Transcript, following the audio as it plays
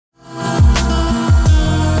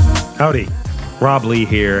Howdy, Rob Lee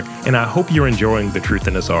here, and I hope you're enjoying The Truth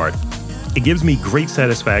in This Art. It gives me great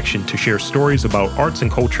satisfaction to share stories about arts and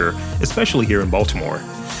culture, especially here in Baltimore.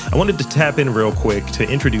 I wanted to tap in real quick to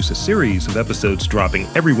introduce a series of episodes dropping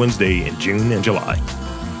every Wednesday in June and July.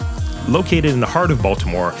 Located in the heart of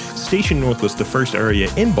Baltimore, Station North was the first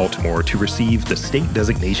area in Baltimore to receive the state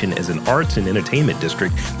designation as an arts and entertainment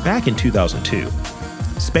district back in 2002.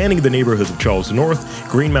 Spanning the neighborhoods of Charles North,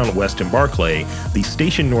 Greenmount West, and Barclay, the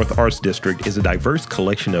Station North Arts District is a diverse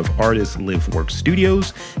collection of artists' live-work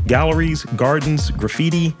studios, galleries, gardens,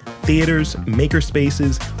 graffiti, theaters,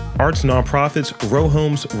 makerspaces, arts nonprofits, row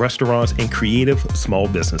homes, restaurants, and creative small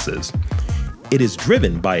businesses. It is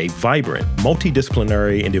driven by a vibrant,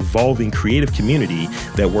 multidisciplinary, and evolving creative community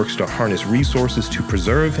that works to harness resources to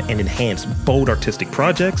preserve and enhance bold artistic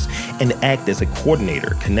projects and act as a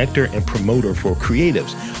coordinator, connector, and promoter for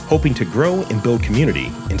creatives hoping to grow and build community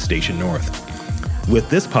in Station North. With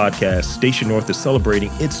this podcast, Station North is celebrating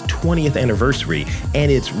its 20th anniversary and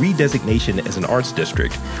its redesignation as an arts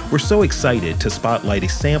district. We're so excited to spotlight a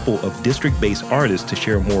sample of district-based artists to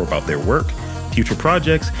share more about their work, future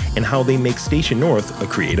projects, and how they make Station North a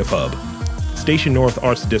creative hub. Station North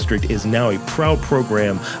Arts District is now a proud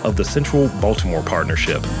program of the Central Baltimore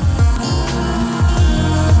Partnership.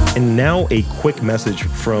 And now a quick message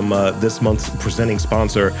from this month's presenting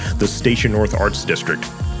sponsor, the Station North Arts District.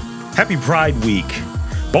 Happy Pride Week!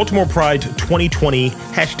 Baltimore Pride 2020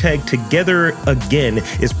 hashtag Together Again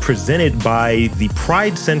is presented by the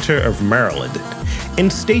Pride Center of Maryland. In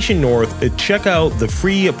Station North, check out the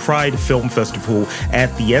free Pride Film Festival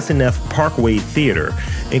at the SNF Parkway Theater,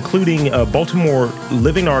 including Baltimore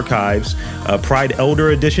Living Archives, Pride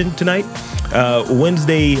Elder Edition tonight.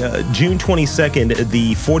 Wednesday, June 22nd,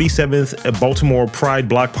 the 47th Baltimore Pride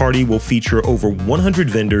Block Party will feature over 100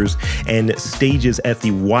 vendors and stages at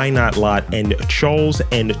the Why Not Lot and Charles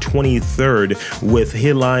and 23rd with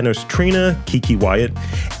headliners Trina, Kiki Wyatt,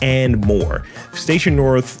 and more. Station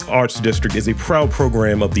North Arts District is a proud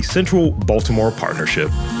program of the Central Baltimore Partnership.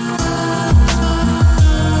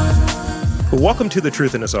 Welcome to The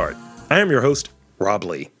Truth in This Art. I am your host, Rob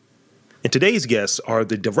Lee. And today's guests are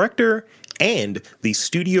the director and the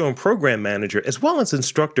studio and program manager, as well as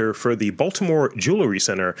instructor for the Baltimore Jewelry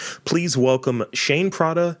Center. Please welcome Shane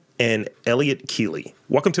Prada and Elliot Keeley.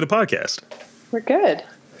 Welcome to the podcast. We're good.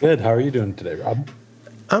 Good. How are you doing today, Rob?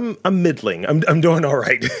 I'm middling. I'm doing all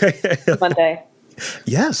right. Monday.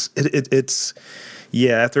 Yes, it's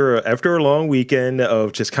after a long weekend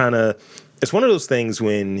of just kind of, it's one of those things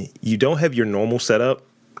when you don't have your normal setup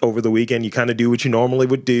over the weekend. You kind of do what you normally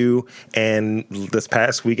would do, and this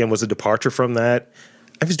past weekend was a departure from that.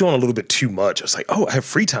 I was doing a little bit too much. I was like, oh, I have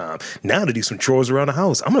free time now to do some chores around the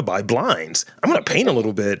house. I'm going to buy blinds. I'm going to paint a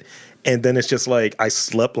little bit. And then it's just like I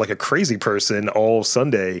slept like a crazy person all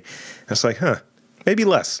Sunday. And it's like, maybe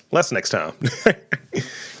less next time.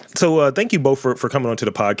 So thank you both for coming onto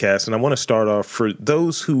the podcast. And I want to start off, for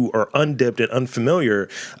those who are undipped and unfamiliar,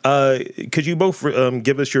 could you both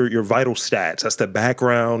give us your vital stats? That's the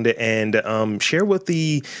background, and share what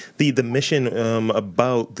the mission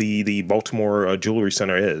about the Baltimore Jewelry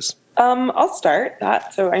Center is. I'll start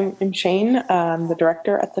that. So I'm Shane, the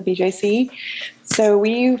director at the BJC. So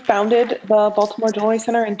we founded the Baltimore Jewelry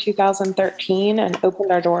Center in 2013 and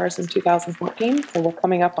opened our doors in 2014. So we're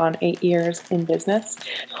coming up on 8 years in business.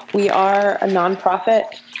 We are a nonprofit,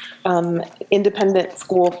 independent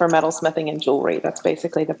school for metalsmithing and jewelry. That's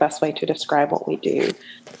basically the best way to describe what we do.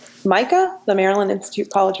 MICA, the Maryland Institute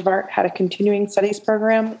College of Art, had a continuing studies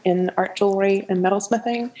program in art, jewelry, and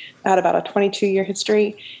metalsmithing. It had about a 22-year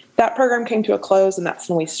history. That program came to a close, and that's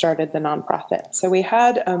when we started the nonprofit. So we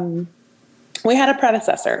had a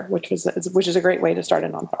predecessor, which is a great way to start a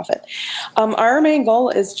nonprofit. Our main goal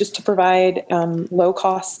is just to provide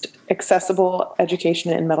low-cost, accessible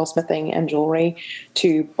education in metalsmithing and jewelry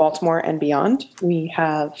to Baltimore and beyond. We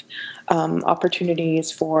have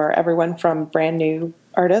opportunities for everyone from brand new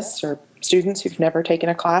artists or students who've never taken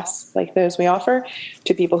a class like those we offer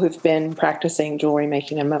to people who've been practicing jewelry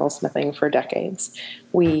making and metalsmithing for decades.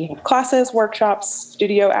 We have classes, workshops,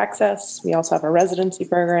 studio access. We also have a residency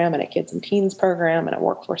program and a kids and teens program and a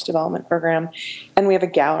workforce development program. And we have a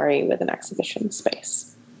gallery with an exhibition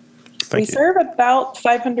space. We serve about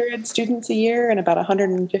 500 students a year and about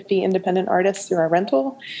 150 independent artists through our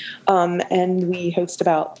rental. And we host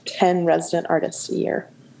about 10 resident artists a year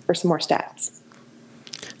for some more stats.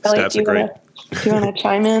 Elliot, do you want to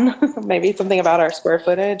chime in? Maybe something about our square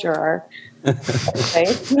footage or our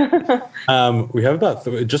space? We have about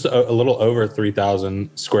just a little over 3,000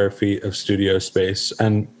 square feet of studio space,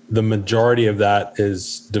 and the majority of that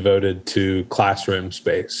is devoted to classroom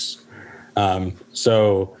space.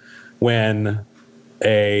 So when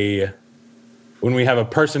we have a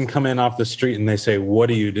person come in off the street and they say, "What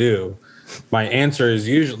do you do?" My answer is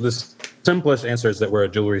usually the simplest answer is that we're a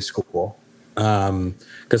jewelry school.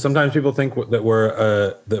 Because sometimes people think that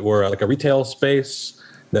we're like a retail space,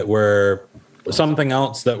 that we're something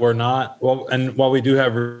else that we're not. Well, and while we do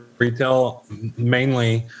have retail,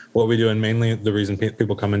 mainly what we do, and mainly the reason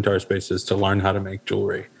people come into our space is to learn how to make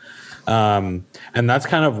jewelry. And that's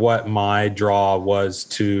kind of what my draw was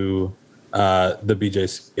to the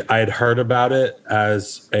BJC. I had heard about it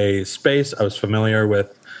as a space. I was familiar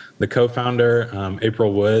with the co-founder,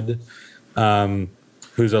 April Wood,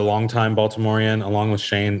 who's a longtime Baltimorean, along with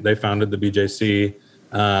Shane. They founded the BJC,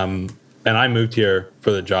 and I moved here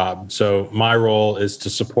for the job. So my role is to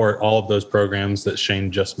support all of those programs that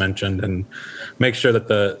Shane just mentioned and make sure that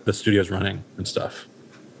the studio's running and stuff.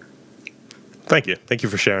 Thank you. Thank you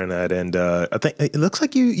for sharing that. And I think it looks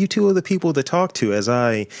like you two are the people to talk to as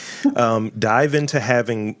I dive into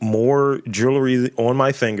having more jewelry on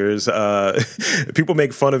my fingers. People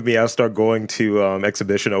make fun of me. I start going to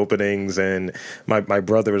exhibition openings, and my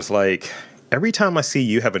brother is like, every time I see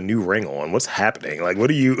you have a new ring on, what's happening? Like, what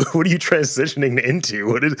are you transitioning into?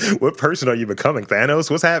 What person are you becoming? Thanos?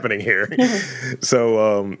 What's happening here?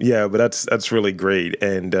 So, yeah, but that's really great.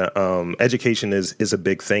 And education is a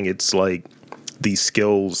big thing. It's like these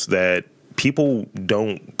skills that people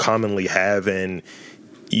don't commonly have. And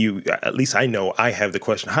at least I know I have the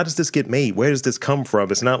question, how does this get made? Where does this come from?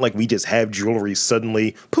 It's not like we just have jewelry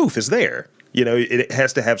suddenly, poof, it's there. You know, it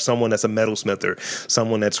has to have someone that's a metalsmith or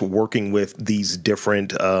someone that's working with these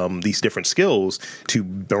different skills to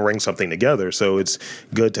bring something together. So it's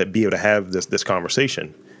good to be able to have this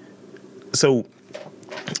conversation. So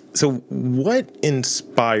what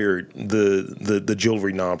inspired the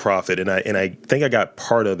jewelry nonprofit? And I think I got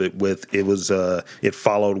part of it with it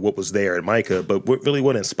followed what was there at Micah, but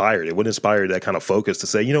what inspired it? What inspired that kind of focus to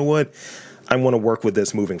say, you know what, I want to work with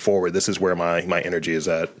this moving forward. This is where my energy is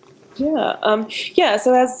at. Yeah.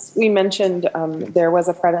 So as we mentioned, there was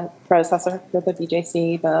a predecessor for the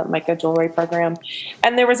BJC, the Micah Jewelry Program,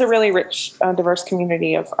 and there was a really rich, diverse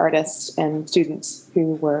community of artists and students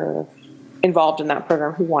who were involved in that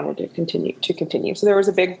program who wanted to continue. So there was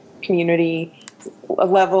a big a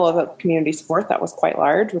level of a community support that was quite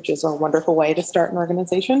large, which is a wonderful way to start an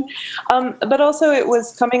organization. But also it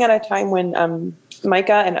was coming at a time when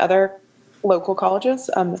Micah and other local colleges,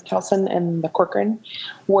 the Towson and the Corcoran,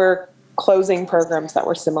 were closing programs that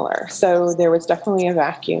were similar. So there was definitely a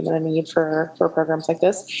vacuum and a need for programs like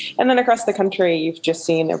this. And then across the country, you've just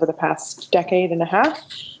seen over the past decade and a half,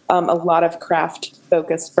 a lot of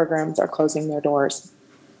craft-focused programs are closing their doors.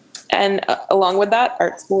 And along with that,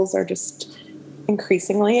 art schools are just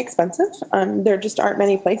increasingly expensive. There just aren't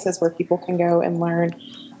many places where people can go and learn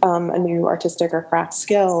a new artistic or craft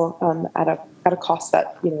skill at a cost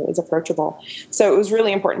that is approachable. So it was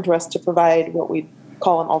really important to us to provide what we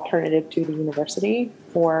call an alternative to the university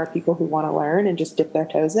for people who want to learn and just dip their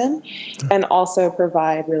toes in, and also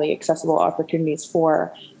provide really accessible opportunities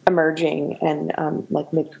for emerging and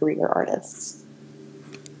like mid-career artists.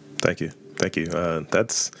 Thank you.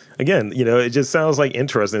 That's, again, it just sounds like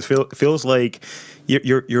interesting. It feels like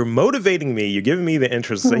you're motivating me. You're giving me the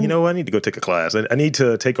interest to say, I need to go take a class. I need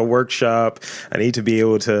to take a workshop. I need to be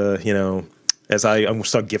able to, as I'm going to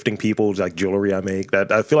start gifting people like jewelry I make.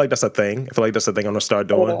 That I feel like that's a thing. I feel like that's a thing I'm going to start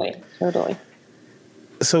doing. Totally.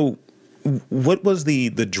 So what was the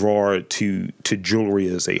draw to jewelry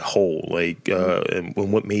as a whole? Like, and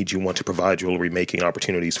what made you want to provide jewelry making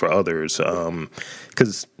opportunities for others?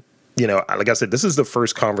 Because like I said, this is the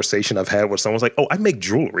first conversation I've had where someone's like, "Oh, I make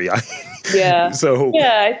jewelry." Yeah. So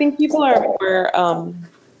yeah, I think people are more.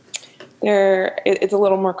 It's a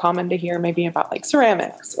little more common to hear maybe about like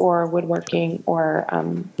ceramics or woodworking or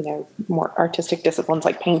more artistic disciplines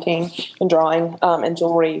like painting and drawing, and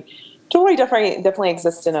jewelry. Jewelry definitely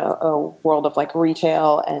exists in a world of like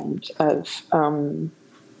retail and of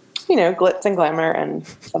glitz and glamour and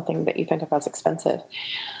something that you think of as expensive.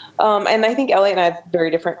 And I think Elliot and I have very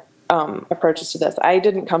different approaches to this. I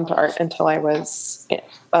didn't come to art until I was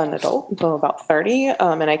an adult, until about 30.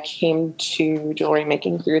 And I came to jewelry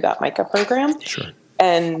making through that Micah program. Sure.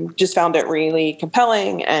 And just found it really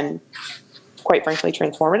compelling and quite frankly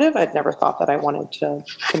transformative. I'd never thought that I wanted to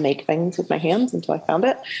make things with my hands until I found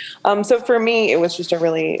it. So for me, it was just a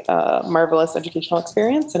really marvelous educational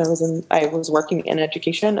experience. And I was working in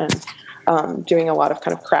education and doing a lot of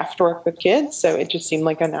kind of craft work with kids. So it just seemed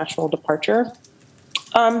like a natural departure.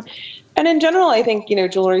 And in general, I think,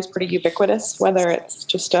 jewelry is pretty ubiquitous, whether it's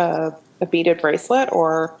just a beaded bracelet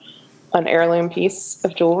or an heirloom piece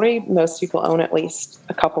of jewelry, most people own at least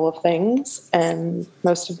a couple of things, and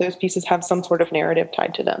most of those pieces have some sort of narrative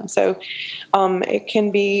tied to them. So it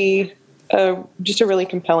can be just a really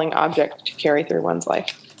compelling object to carry through one's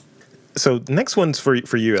life. So next one's for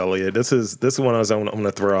you, Elliot. This is one I'm going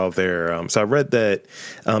to throw out there. So I read that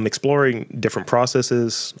exploring different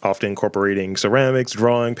processes, often incorporating ceramics,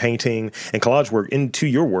 drawing, painting, and collage work into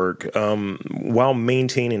your work, while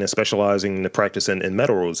maintaining and specializing the practice in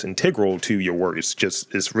metal is integral to your work.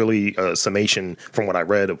 It's really a summation from what I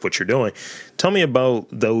read of what you're doing. Tell me about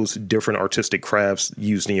those different artistic crafts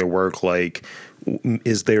used in your work. Like,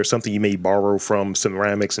 is there something you may borrow from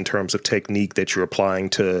ceramics in terms of technique that you're applying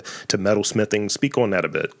to metalsmithing? Speak on that a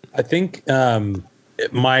bit. I think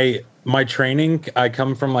my training, I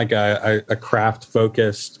come from like a craft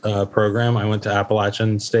focused program. I went to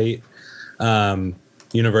Appalachian State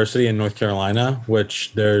University in North Carolina,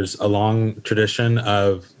 which there's a long tradition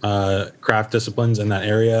of craft disciplines in that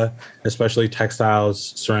area, especially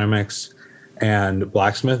textiles, ceramics, and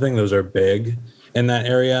blacksmithing. Those are big in that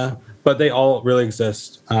area, but they all really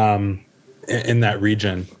exist in that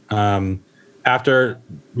region. After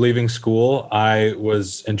leaving school, I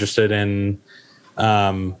was interested in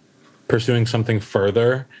pursuing something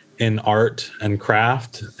further in art and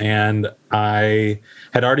craft. And I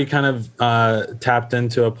had already kind of tapped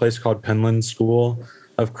into a place called Penland School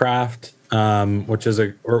of Craft, which is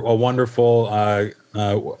a wonderful,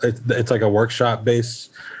 it's like a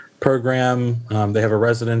workshop-based program. They have a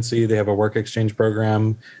residency, they have a work exchange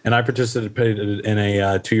program, and I participated in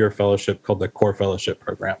a 2-year fellowship called the Core Fellowship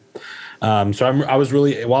Program. So I was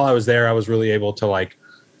really, while I was there, I was really able to like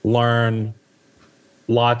learn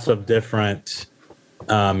lots of different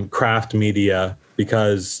craft media,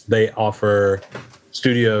 because they offer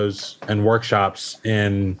studios and workshops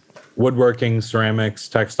in woodworking, ceramics,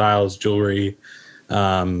 textiles, jewelry,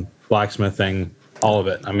 blacksmithing, all of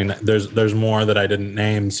it. I mean, there's more that I didn't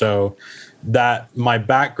name. So that my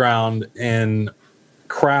background in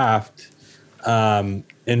craft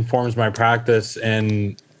informs my practice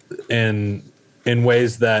in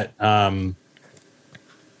ways that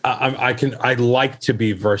I like to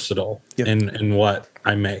be versatile in what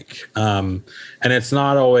I make. And it's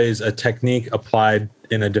not always a technique applied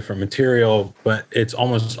in a different material, but it's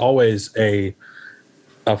almost always a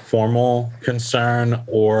formal concern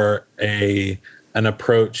or an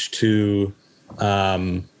approach to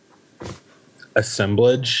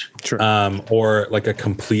assemblage, sure. Or like a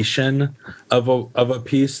completion of a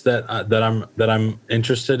piece that I'm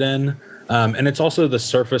interested in. And it's also the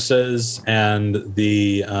surfaces and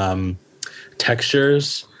the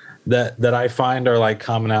textures that I find are like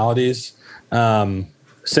commonalities.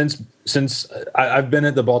 Since I've been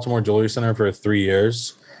at the Baltimore Jewelry Center for 3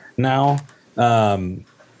 years now,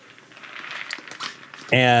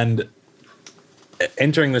 and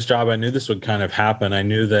entering this job, I knew this would kind of happen. I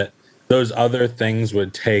knew that those other things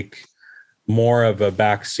would take more of a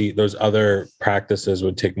backseat. Those other practices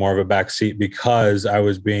would take more of a backseat because I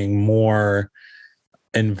was being more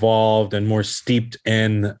involved and more steeped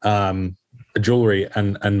in jewelry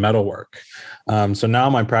and metalwork. So now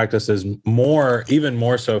my practice is even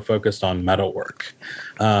more so focused on metalwork.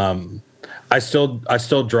 I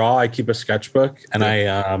still draw. I keep a sketchbook, and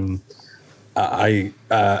I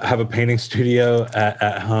have a painting studio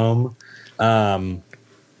at home.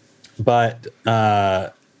 But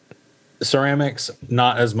ceramics,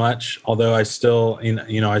 not as much, although I still,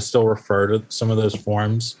 I still refer to some of those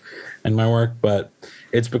forms in my work, but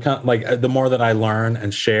it's become like the more that I learn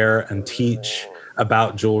and share and teach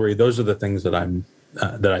about jewelry, those are the things that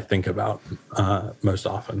that I think about most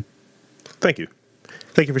often. Thank you.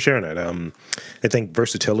 Thank you for sharing that. I think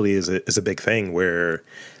versatility is a big thing where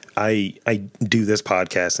I do this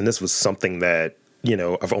podcast, and this was something that,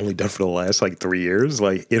 I've only done for the last 3 years,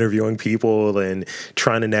 like interviewing people and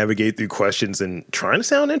trying to navigate through questions and trying to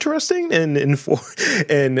sound interesting. And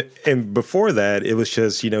before that, it was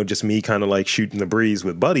just me kind of shooting the breeze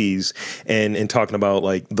with buddies and talking about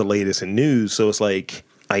the latest in news. So it's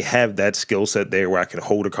I have that skill set there where I can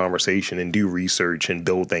hold a conversation and do research and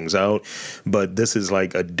build things out. But this is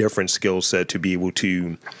a different skill set to be able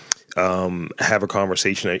to have a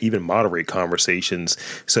conversation and even moderate conversations.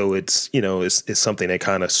 So it's something that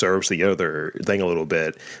kind of serves the other thing a little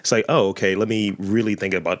bit. It's okay, let me really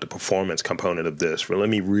think about the performance component of this, or let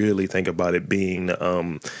me really think about it being,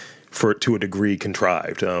 to a degree,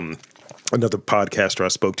 contrived. Another podcaster I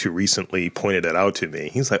spoke to recently pointed that out to me.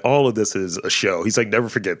 He's all of this is a show. He's never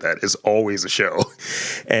forget that. It's always a show.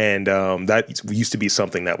 And that used to be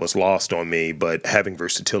something that was lost on me, but having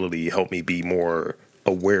versatility helped me be more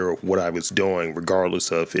aware of what I was doing,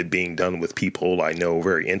 regardless of it being done with people I know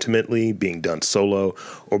very intimately, being done solo,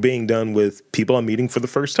 or being done with people I'm meeting for the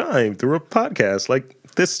first time through a podcast like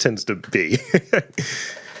this tends to be.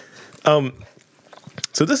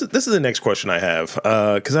 So this is the next question I have,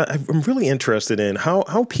 because I'm really interested in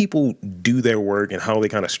how people do their work and how they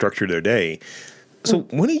kind of structure their day. So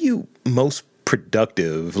when are you most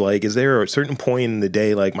productive? Like, is there a certain point in the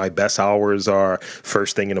day, like my best hours are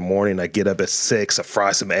first thing in the morning, I get up at 6, I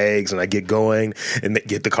fry some eggs and I get going and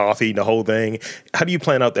get the coffee and the whole thing. How do you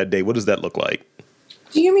plan out that day? What does that look like?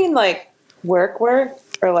 Do you mean like work or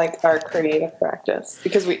like our creative practice?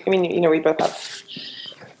 Because we both have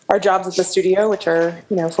our jobs at the studio, which are,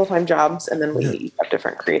 full-time jobs, and then we have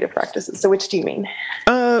different creative practices. So which do you mean?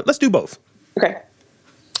 Let's do both. Okay.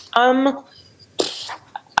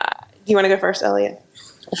 Do you want to go first, Elliot?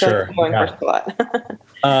 Sure. I'm going first a lot.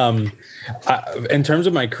 In terms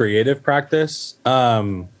of my creative practice,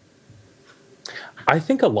 I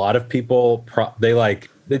think a lot of people, they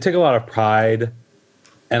take a lot of pride,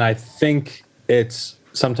 and I think it's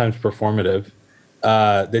sometimes performative.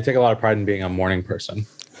 They take a lot of pride in being a morning person.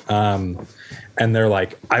 And they're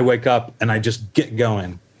like, I wake up and I just get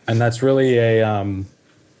going. And that's really I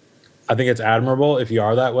think it's admirable if you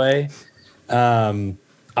are that way.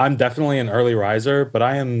 I'm definitely an early riser, but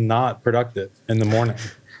I am not productive in the morning.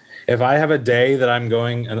 If I have a day that I'm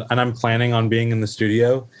going and I'm planning on being in the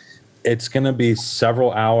studio, it's going to be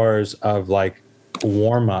several hours of like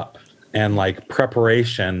warm up and like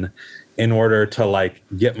preparation in order to like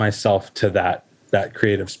get myself to that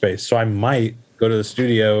creative space. So I might go to the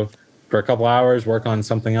studio for a couple hours, work on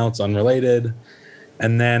something else unrelated.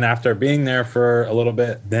 And then after being there for a little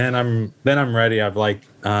bit, then I'm ready. I've like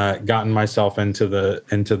gotten myself into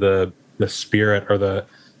the spirit or the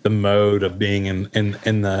mode of being in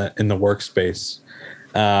the workspace.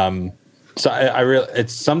 So I really, it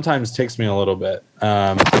sometimes takes me a little bit.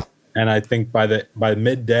 And I think by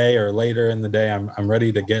midday or later in the day, I'm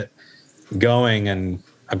ready to get going, and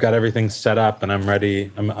I've got everything set up and I'm ready.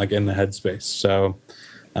 I'm like in the headspace. So,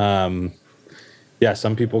 yeah,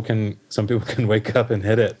 some people can wake up and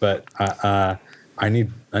hit it, but I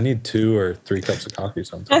need 2 or 3 cups of coffee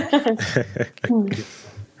sometimes.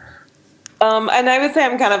 And I would say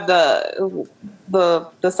I'm kind of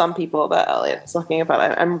the some people that Elliot's talking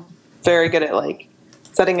about. I'm very good at like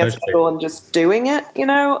setting a schedule and just doing it.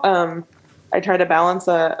 I try to balance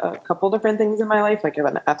a couple different things in my life, like I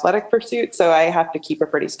have an athletic pursuit, so I have to keep a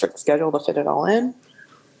pretty strict schedule to fit it all in.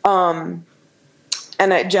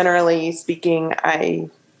 And generally speaking, I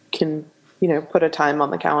can, put a time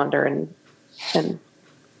on the calendar and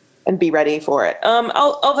be ready for it.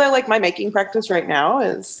 Although like my making practice right now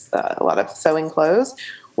is a lot of sewing clothes,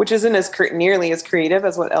 which isn't nearly as creative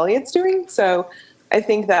as what Elliot's doing. So I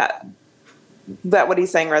think that what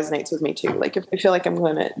he's saying resonates with me too. Like if I feel like I'm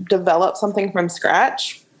going to develop something from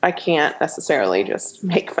scratch, I can't necessarily just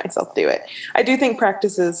make myself do it. I do think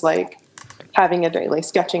practices like having a daily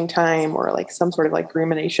sketching time or like some sort of like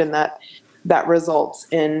rumination that results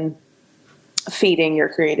in feeding your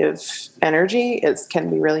creative energy can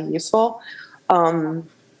be really useful.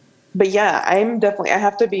 But yeah, I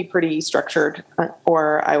have to be pretty structured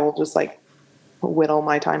or I will just like whittle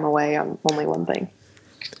my time away on only one thing.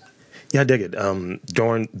 Yeah, I dig it.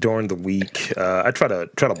 During the week, I try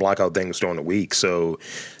to block out things during the week. So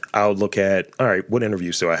I'll look at, all right, what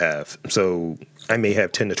interviews do I have? So I may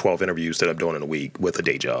have 10 to 12 interviews that I'm doing in a week with a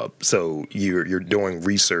day job. So you're doing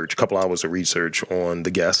research, a couple hours of research on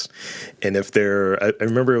the guests. And if I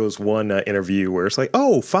remember it was one interview where it's like,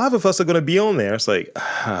 5 of us are going to be on there. It's like,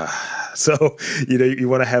 So, you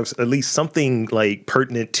want to have at least something like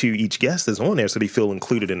pertinent to each guest that's on there so they feel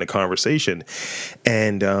included in the conversation.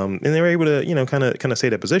 And they're able to, kind of say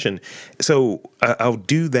that position. So I'll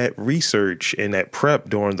do that research and that prep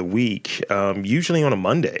during the week, usually on a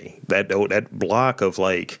Monday, that block of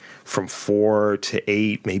like from 4 to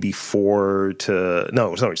 8, maybe 4 to,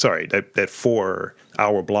 no, sorry, that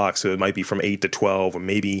 4-hour block. So it might be from 8 to 12 or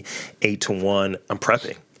maybe 8 to 1. I'm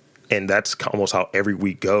prepping. And that's almost how every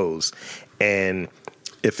week goes. And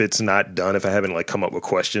if it's not done, if I haven't like come up with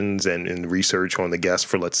questions and research on the guest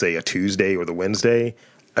for, let's say, a Tuesday or the Wednesday,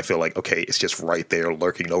 I feel like, okay, it's just right there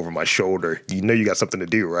lurking over my shoulder. You got something to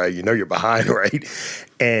do, right? You're behind, right?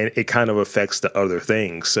 And it kind of affects the other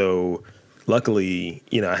things. So luckily,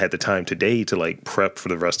 I had the time today to like prep for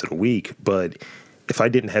the rest of the week, but if I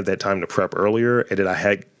didn't have that time to prep earlier and then I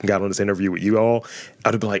had got on this interview with you all,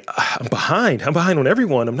 I'd be like, I'm behind on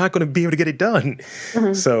everyone. I'm not going to be able to get it done.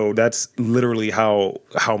 Mm-hmm. So that's literally how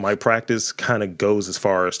my practice kind of goes as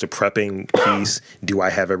far as the prepping piece. Do I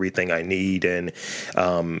have everything I need? And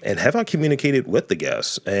have I communicated with the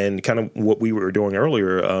guests? And kind of what we were doing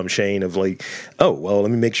earlier, Shane, of like, oh, well,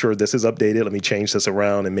 let me make sure this is updated. Let me change this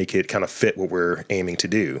around and make it kind of fit what we're aiming to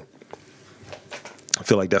do. I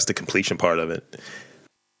feel like that's the completion part of it.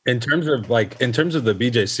 In terms of the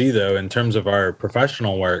BJC though, in terms of our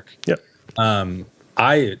professional work, yep. I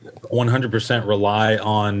 100% rely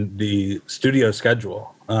on the studio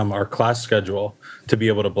schedule, our class schedule, to be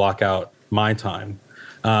able to block out my time.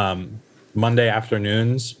 Monday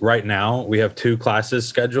afternoons, right now, we have 2 classes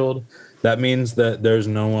scheduled. That means that there's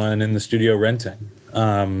no one in the studio renting.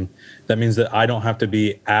 That means that I don't have to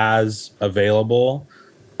be as available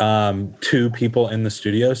to people in the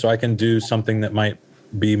studio, so I can do something that might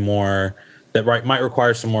be more, might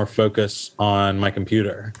require some more focus on my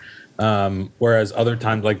computer. Whereas other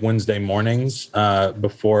times, like Wednesday mornings,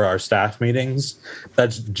 before our staff meetings,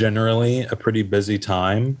 that's generally a pretty busy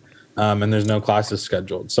time, and there's no classes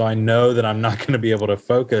scheduled. So I know that I'm not going to be able to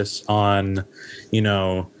focus on,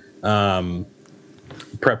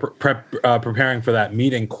 preparing for that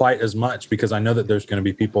meeting quite as much, because I know that there's going to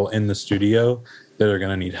be people in the studio that are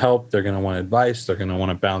going to need help. They're going to want advice. They're going to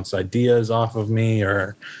want to bounce ideas off of me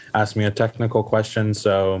or ask me a technical question.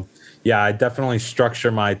 So yeah, I definitely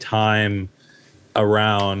structure my time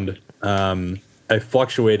around a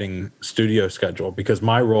fluctuating studio schedule, because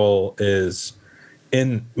my role is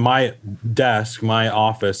in my desk. My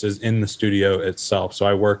office is in the studio itself. So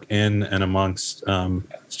I work in and amongst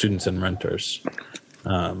students and renters.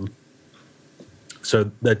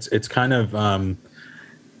 So it's kind of,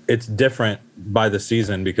 it's different by the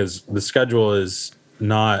season because the schedule is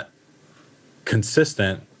not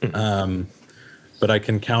consistent. But I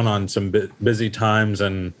can count on some busy times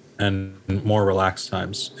and more relaxed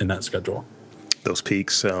times in that schedule. Those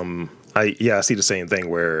peaks. I see the same thing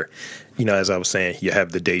where, as I was saying, you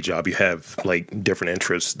have the day job, you have like different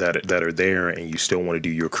interests that are there, and you still want to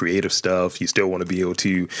do your creative stuff. You still want to be able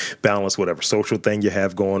to balance whatever social thing you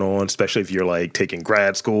have going on, especially if you're like taking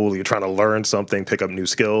grad school, you're trying to learn something, pick up new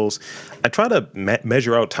skills. I try to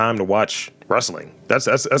measure out time to watch wrestling. That's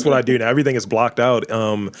what I do now. Everything is blocked out.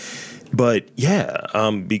 But yeah,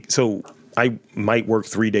 so I might work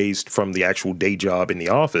 3 days from the actual day job in the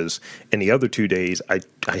office, and the other 2 days I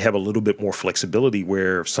have a little bit more flexibility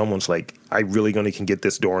where if someone's like, I really only can get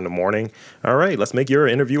this door in the morning. All right, let's make your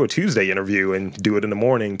interview a Tuesday interview and do it in the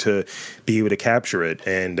morning to be able to capture it.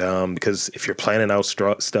 And because if you're planning out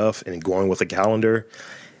stuff and going with a calendar,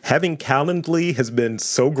 having Calendly has been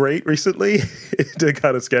so great recently to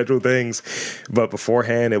kind of schedule things. But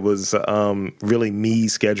beforehand, it was really me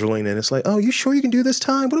scheduling. And it's like, oh, you sure you can do this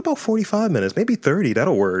time? What about 45 minutes? Maybe 30.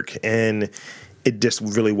 That'll work. And it just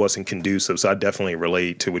really wasn't conducive. So I definitely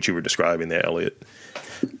relate to what you were describing there, Elliot.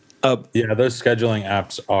 Yeah, those scheduling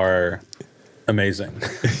apps are amazing.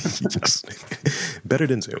 Yes. Better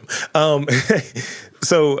than Zoom.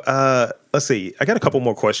 So let's see. I got a couple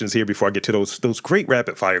more questions here before I get to those great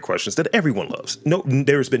rapid fire questions that everyone loves. No,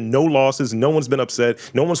 there's been no losses. No one's been upset.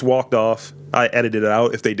 No one's walked off. I edited it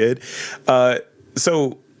out if they did.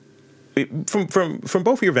 So from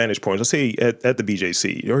both of your vantage points, let's say at the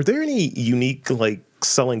BJC, are there any unique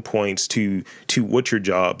selling points to what your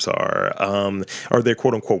jobs are? Are there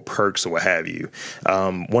quote unquote perks or what have you?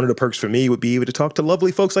 One of the perks for me would be able to talk to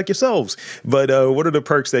lovely folks like yourselves. But what are the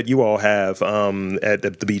perks that you all have at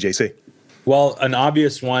the BJC? Well, an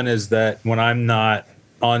obvious one is that when I'm not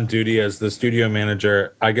on duty as the studio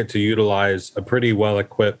manager, I get to utilize a pretty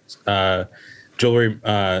well-equipped jewelry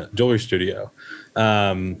studio.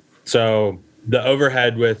 So the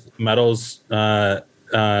overhead with metals equipment,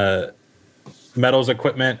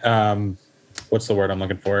 what's the word I'm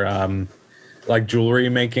looking for? Like jewelry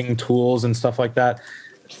making tools and stuff like that.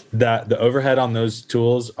 That the overhead on those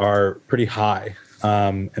tools are pretty high,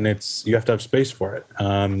 and you have to have space for it.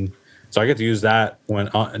 So I get to use that when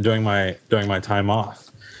during my time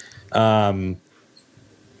off. A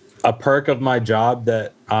perk of my job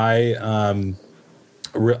that I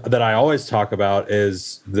always talk about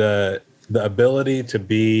is the ability to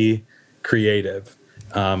be creative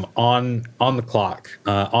on the clock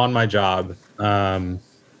on my job,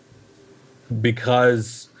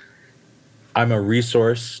 because I'm a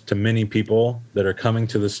resource to many people that are coming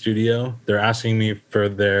to the studio. They're asking me for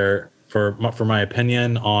my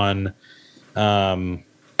opinion on their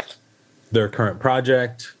current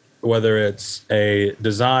project, whether it's a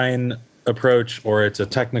design approach or it's a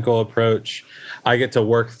technical approach, I get to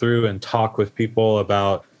work through and talk with people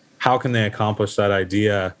about how can they accomplish that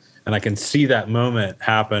idea. And I can see that moment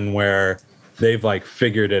happen where they've like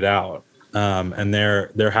figured it out. And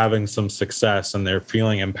they're having some success and they're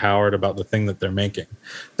feeling empowered about the thing that they're making.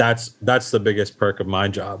 That's the biggest perk of my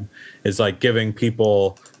job, is like giving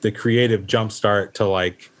people the creative jumpstart to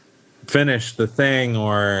like finish the thing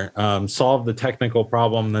or solve the technical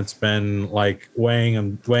problem that's been like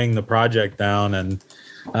weighing the project down. And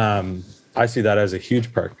I see that as a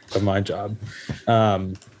huge perk of my job.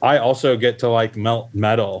 I also get to like melt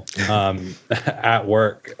metal at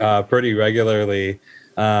work pretty regularly.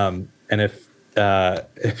 And if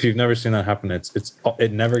you've never seen that happen,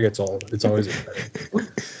 it never gets old. It's always exciting.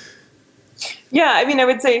 Yeah, I mean, I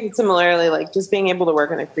would say similarly, like just being able to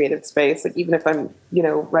work in a creative space, like even if I'm,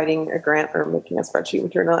 writing a grant or making a spreadsheet,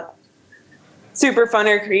 which are not super fun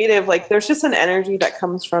or creative, like there's just an energy that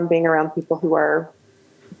comes from being around people who are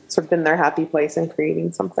sort of in their happy place and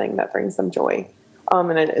creating something that brings them joy.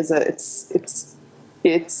 And it's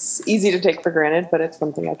easy to take for granted, but it's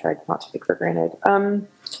something I tried not to take for granted.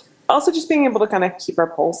 Also just being able to kind of keep our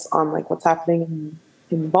pulse on like what's happening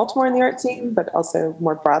in Baltimore in the art scene, but also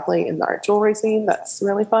more broadly in the art jewelry scene. That's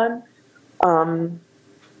really fun.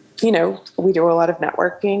 We do a lot of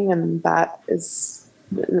networking, and that is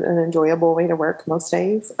an enjoyable way to work most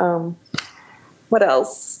days. What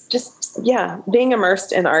else? Being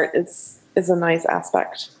immersed in art is a nice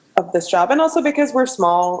aspect of this job. And also because we're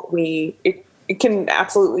small, it can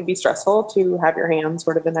absolutely be stressful to have your hands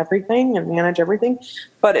sort of in everything and manage everything,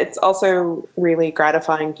 but it's also really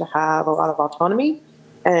gratifying to have a lot of autonomy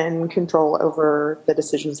and control over the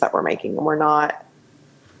decisions that we're making. And we're not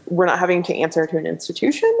having to answer to an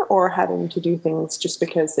institution or having to do things just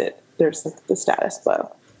because there's like the status quo.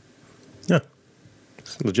 Yeah,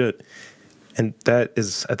 it's legit. And that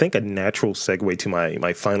is, I think, a natural segue to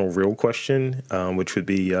my final real question, which would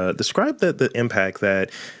be describe the impact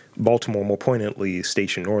that Baltimore, more poignantly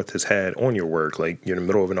Station North, has had on your work. Like, you're in the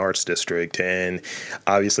middle of an arts district, and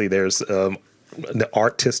obviously there's the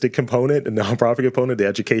artistic component, the nonprofit component, the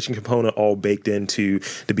education component, all baked into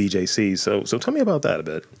the BJC. So tell me about that a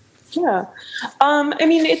bit. Yeah. I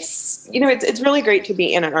mean, it's really great to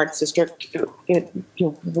be in an arts district,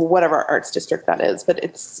 whatever arts district that is, but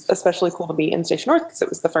it's especially cool to be in Station North because it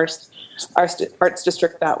was the first arts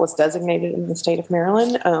district that was designated in the state of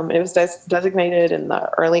Maryland. It was designated in the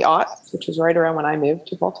early aughts, which was right around when I moved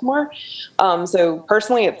to Baltimore. So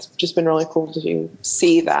personally, it's just been really cool to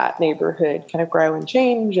see that neighborhood kind of grow and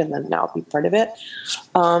change and then now be part of it.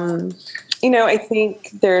 I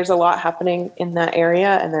think there's a lot happening in that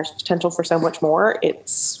area and there's potential for so much more.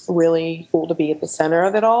 It's really cool to be at the center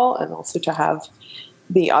of it all and also to have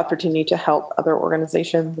the opportunity to help other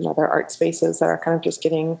organizations and other art spaces that are kind of just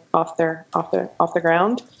getting off the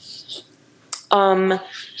ground.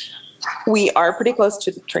 We are pretty close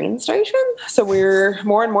to the train station, so we're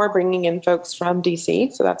more and more bringing in folks from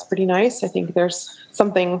DC, so that's pretty nice. I think there's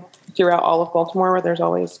something throughout all of Baltimore where there's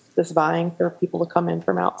always this vying for people to come in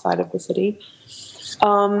from outside of the city.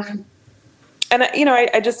 And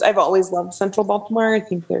I've always loved Central Baltimore. I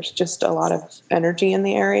think there's just a lot of energy in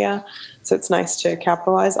the area, so it's nice to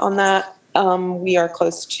capitalize on that. We are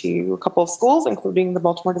close to a couple of schools, including the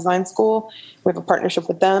Baltimore Design School. We have a partnership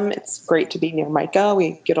with them. It's great to be near MICA.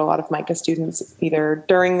 We get a lot of MICA students either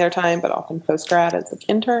during their time, but often post-grad as like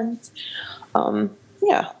interns.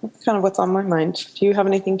 That's kind of what's on my mind. Do you have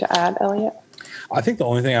anything to add, Elliot? I think the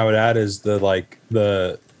only thing I would add is the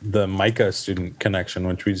MICA student connection,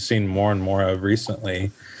 which we've seen more and more of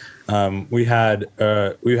recently. We had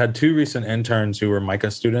two recent interns who were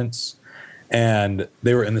MICA students, and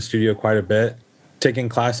they were in the studio quite a bit, taking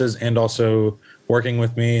classes and also working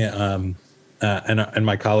with me and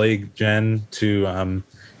my colleague Jen to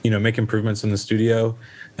make improvements in the studio.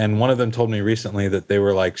 And one of them told me recently that they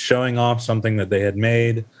were like showing off something that they had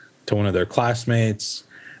made to one of their classmates,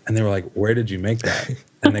 and they were like, "Where did you make that?"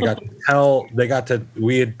 And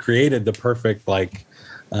we had created the perfect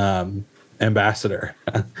ambassador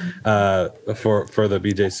for the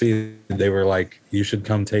BJC. They were like, "You should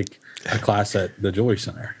come take a class at the Jewelry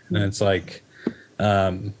Center." And it's like,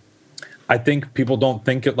 I think people don't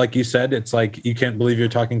think it, like you said, it's like you can't believe you're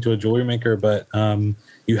talking to a jewelry maker, but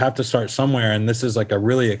you have to start somewhere, and this is like a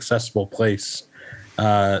really accessible place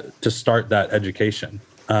to start that education.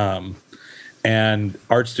 And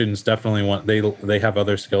art students definitely they have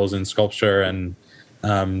other skills in sculpture and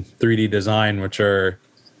 3D design, which are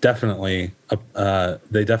definitely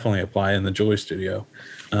they definitely apply in the jewelry studio.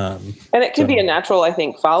 And it can be a natural, I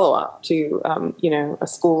think, follow-up to a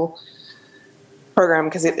school program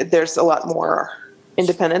because there's a lot more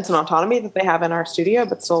independence and autonomy that they have in our studio,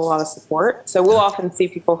 but still a lot of support. So we'll often see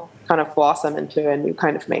people kind of blossom into a new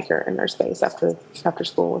kind of maker in their space after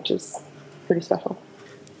school, which is pretty special.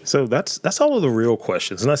 So that's all of the real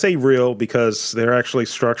questions. And I say real because they're actually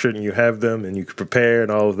structured and you have them and you can prepare and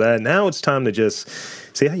all of that. Now it's time to just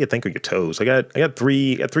see how you think on your toes. I got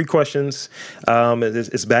three questions.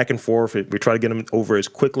 It's back and forth. We try to get them over as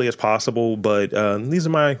quickly as possible, but these are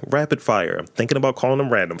my rapid fire. I'm thinking about calling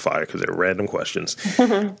them random fire because they're random questions.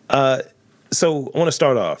 So I want to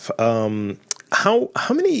start off. How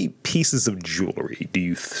many pieces of jewelry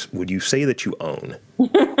would you say that you own?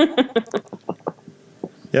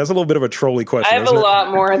 Yeah, it's a little bit of a trolley question. I have a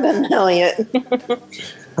lot more than Elliot.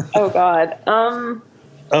 Oh, God.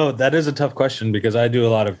 Oh, that is a tough question because I do a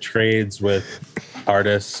lot of trades with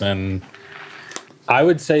artists, and I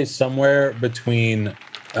would say somewhere between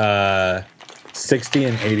 60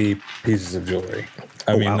 and 80 pieces of jewelry.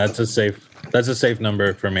 I mean, wow. That's a safe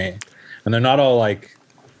number for me. And they're not all like,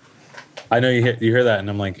 I know you hear that, and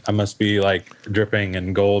I'm like, I must be like dripping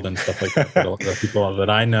in gold and stuff like that. But the people that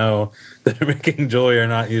I know that are making jewelry are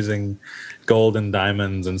not using gold and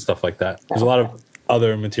diamonds and stuff like that. There's a lot of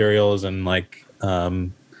other materials and like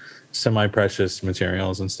semi-precious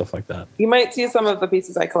materials and stuff like that. You might see some of the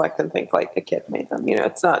pieces I collect and think like a kid made them. You know,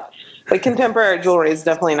 it's not like contemporary jewelry is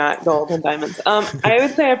definitely not gold and diamonds. I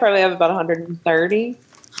would say I probably have about 130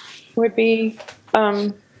 would be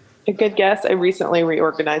a good guess. I recently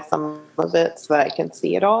reorganized some of it so that I can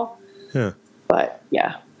see it all. Yeah. But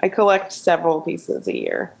yeah, I collect several pieces a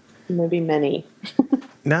year, maybe many.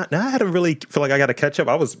 Now I had to really feel like I got to catch up.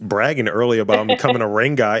 I was bragging earlier about becoming a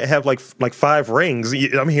ring guy. I have like 5 rings.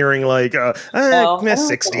 I'm hearing like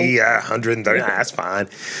 60, 130. That's fine.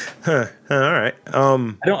 Huh. All right.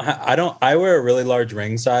 I wear a really large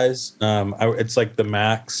ring size. It's like the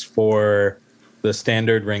max for the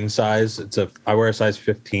standard ring size. I wear a size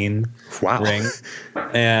 15 ring,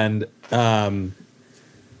 and a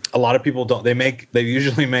lot of people don't. They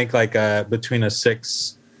usually make like between a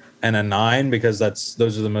 6 and a 9 because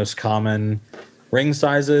those are the most common ring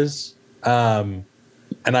sizes. And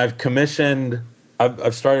I've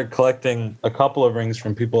started collecting a couple of rings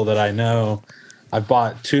from people that I know. I've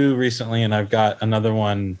bought 2 recently, and I've got another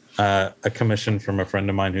one, a commission from a friend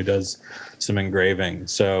of mine who does some engraving.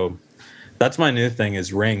 So that's my new thing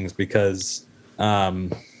is rings because a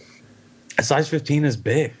size 15 is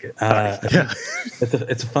big.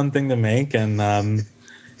 It's a fun thing to make, and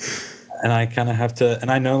I kind of have to.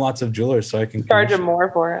 And I know lots of jewelers, so I can charge them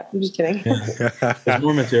more for it. I'm just kidding. Yeah. There's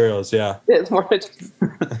more materials. Yeah, it's more materials.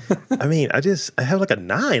 I mean, I have like a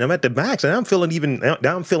 9. I'm at the max, and I'm feeling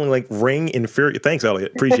like ring inferior. Thanks,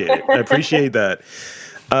 Elliot. Appreciate it. I appreciate that.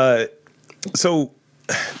 So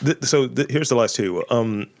here's the last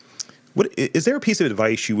 2. What is there a piece of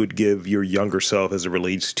advice you would give your younger self as it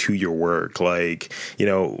relates to your work? Like,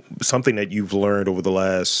 something that you've learned over the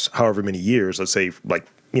last however many years, let's say like,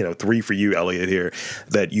 3 for you, Elliot, here,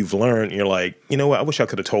 that you've learned, you're like, you know what, I wish I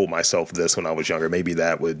could have told myself this when I was younger. Maybe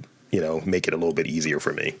that would, make it a little bit easier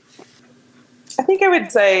for me. I think I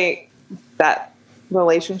would say that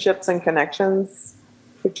relationships and connections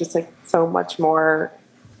are just like so much more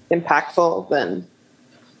impactful than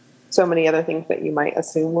so many other things that you might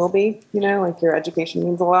assume will be, like your education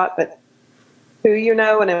means a lot, but who you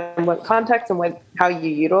know and in what context and how you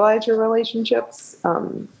utilize your relationships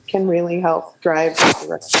can really help drive the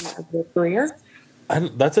rest of your career.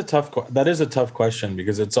 That is a tough question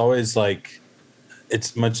because it's always like,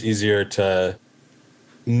 it's much easier to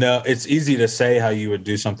know. It's easy to say how you would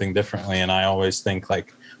do something differently. And I always think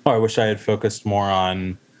like, I wish I had focused more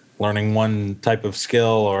on learning one type of skill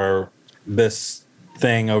or this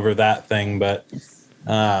thing over that thing. But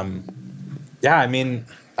I mean,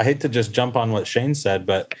 I hate to just jump on what Shane said,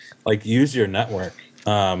 but like use your network.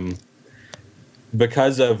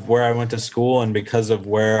 Because of where I went to school and because of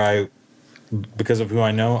who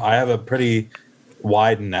I know, I have a pretty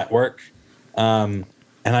wide network. And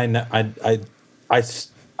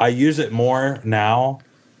I use it more now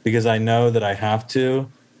because I know that I have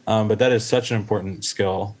to. But that is such an important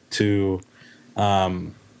skill to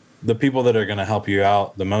the people that are going to help you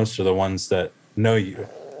out the most are the ones that know you.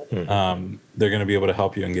 They're going to be able to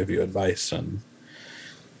help you and give you advice, and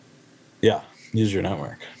use your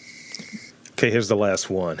network. Okay, here's the last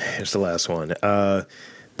one.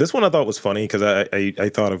 This one I thought was funny because I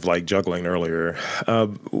thought of like juggling earlier.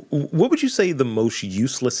 What would you say the most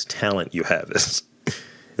useless talent you have is?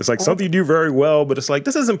 It's like something you do very well, but it's like,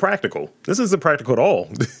 this isn't practical. This isn't practical at all.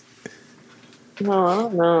 No, I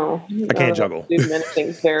don't know. I can't juggle. I do many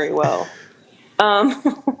things very well.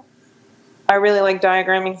 I really like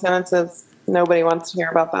diagramming sentences. Nobody wants to hear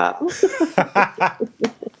about that.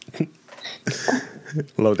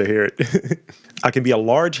 Love to hear it. I can be a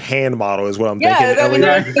large hand model is what I'm Yeah, thinking.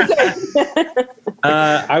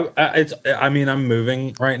 I mean, I'm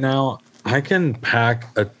moving right now. I can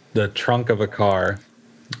pack the trunk of a car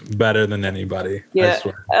better than anybody. Yeah, I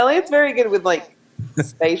swear. Elliot's very good with like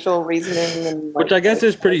spatial reasoning and Which I guess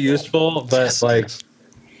is pretty useful, but like,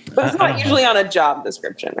 but it's not usually on a job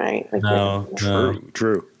description, right? Like, no.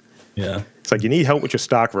 True. Yeah. It's like, you need help with your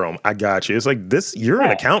stock room. I got you. It's like, this, you're an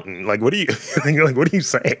accountant. Like, what are you, like, what are you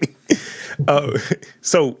saying?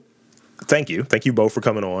 So thank you both for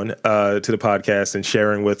coming on to the podcast and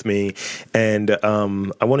sharing with me. And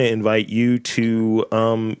I want to invite you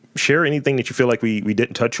to share anything that you feel like we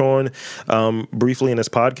didn't touch on briefly in this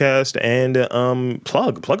podcast, and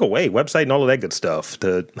plug away, website and all of that good stuff,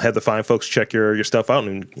 to have the fine folks check your stuff out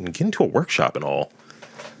and get into a workshop and all.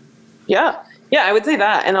 Yeah, I would say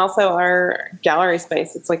that. And also our gallery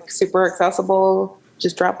space. It's like super accessible.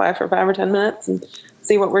 Just drop by for 5 or 10 minutes and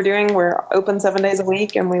see what we're doing. We're open 7 days a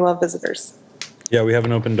week and we love visitors. Yeah, we have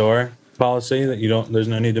an open door policy that there's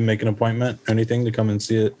no need to make an appointment or anything to come and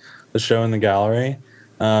see the show in the gallery.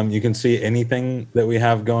 You can see anything that we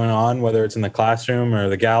have going on, whether it's in the classroom or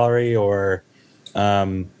the gallery or,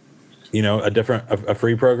 a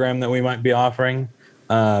free program that we might be offering.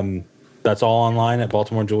 That's all online at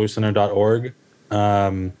baltimorejewelrycenter.org.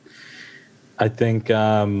 I think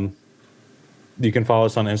you can follow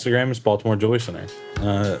us on Instagram. It's Baltimore Jewelry Center.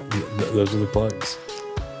 Those are the plugs.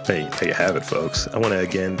 Hey, there you have it, folks. I want to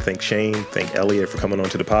again thank Shane, thank Elliot for coming on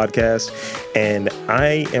to the podcast. And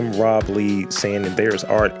I am Rob Lee, saying that there's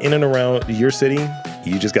art in and around your city.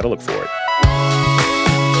 You just got to look for it.